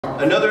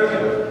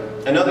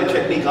Another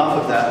technique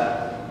off of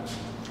that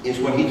is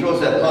when he throws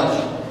that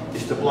punch,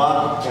 is to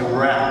block and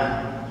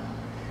wrap.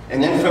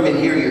 And then from in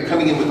here, you're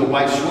coming in with a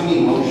wide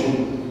swinging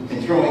motion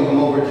and throwing them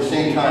over at the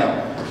same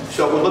time.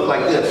 So it would look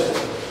like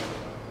this.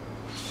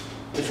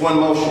 It's one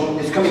motion.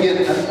 It's coming in,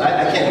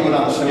 I can't do it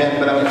on the cement,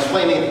 but I'm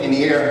explaining it in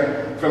the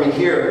air. From in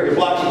here, you're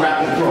blocking,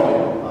 wrapping,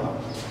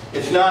 throwing.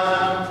 It's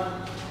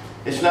not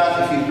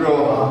if you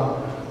throw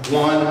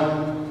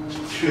 1,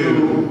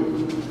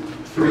 2,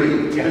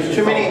 3. There's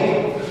too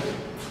many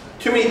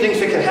things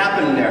that can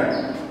happen in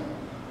there.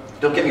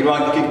 Don't get me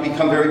wrong, you can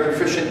become very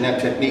proficient in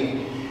that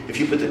technique if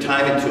you put the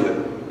time into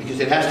it, because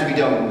it has to be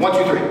done 1,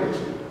 2, 3.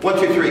 1,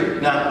 2,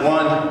 3, not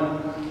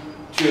 1,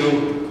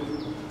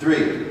 2,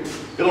 3.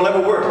 It'll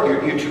never work.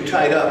 You're too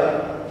tied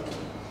up.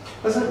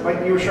 Wasn't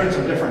like you were showing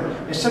something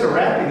different? Instead of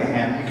wrapping the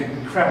hand, you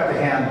could wrap the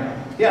hand.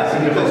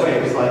 Yeah, because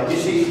ways, like you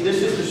see,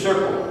 this is the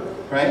circle,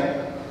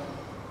 right?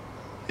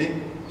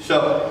 See?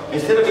 So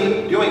instead of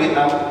me doing it,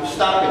 I'm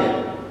stopping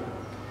it,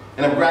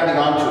 and I'm grabbing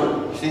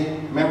onto it. See?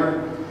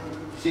 Remember?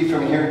 See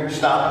from here?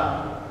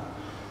 Stop.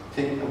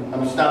 See?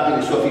 I'm stopping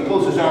it. So if he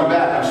pulls his arm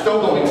back, I'm still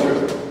going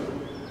through.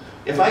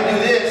 If I do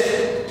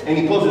this and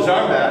he pulls his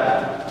arm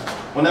back,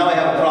 well, now I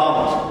have a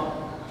problem.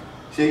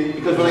 See,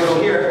 because when I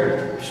go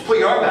here, just pull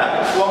your arm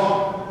back,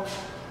 well,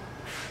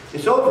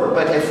 it's over.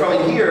 But if from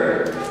in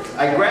here,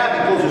 I grab,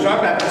 he pulls his arm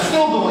back, I'm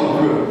still going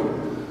through.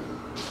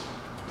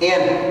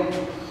 And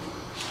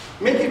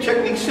make your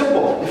technique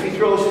simple. If he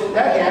throws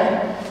that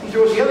hand, he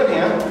throws the other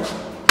hand,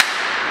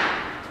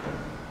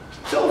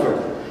 it's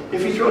over.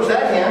 If he throws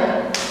that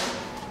hand,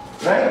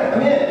 right,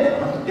 I'm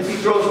in. If he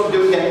throws,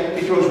 do it again, if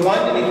he throws 1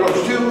 and he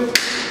throws 2,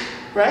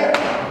 right?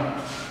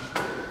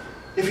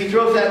 If he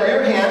throws that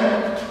rear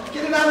hand,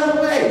 get it out of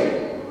the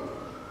way.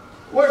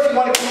 Or if you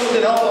want to come with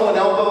an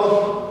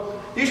elbow,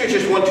 these are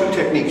just 1-2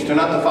 techniques. They're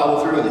not the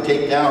follow through and the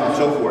takedown and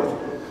so forth.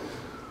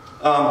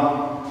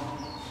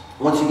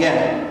 Once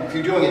again, if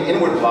you're doing an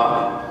inward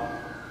block,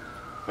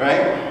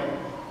 right,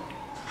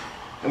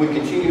 and we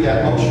continue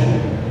that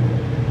motion,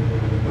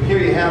 well, here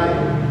you have it.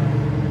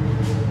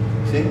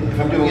 See, if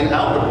I'm doing an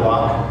outward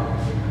block,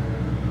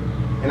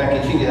 and I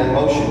continue that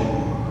motion,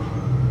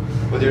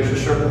 well, there's a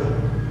circle.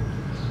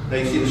 Now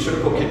you see the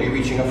circle can be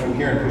reaching up from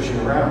here and pushing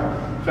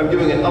around. If I'm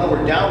doing an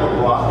upward downward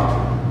block,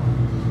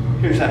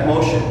 here's that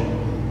motion.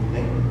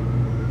 Okay?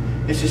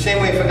 It's the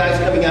same way if a guy's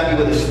coming at me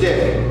with a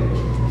stick.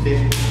 See?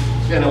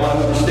 And I want to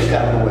move the stick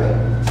out of the way.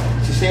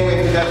 It's the same way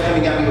if a guy's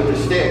coming at me with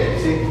a stick.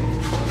 See?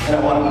 And I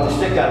want to move the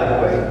stick out of the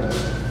way.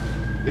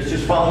 It's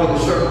just following the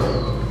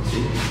circle.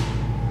 See?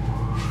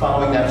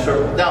 Following that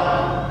circle.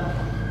 Now,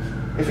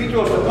 if he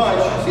throws the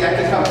punch, see, I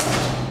can come.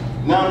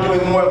 Now I'm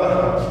doing more of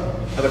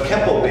a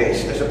Kempo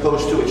base as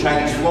opposed to a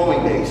Chinese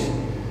flowing base.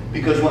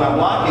 Because when I'm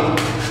blocking,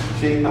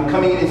 see, I'm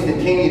coming in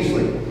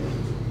instantaneously.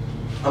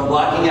 I'm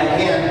blocking that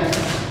hand,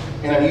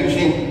 and I'm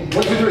using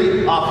 1, 2,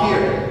 3 off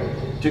here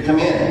to come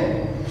in.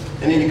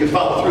 And then you can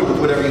follow through with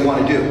whatever you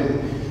want to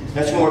do.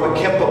 That's more of a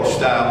Kempo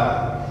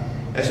style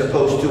as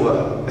opposed to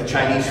a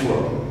Chinese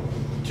flow.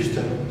 Just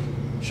to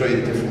show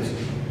you the difference.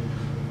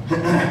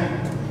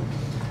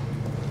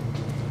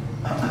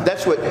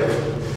 That's what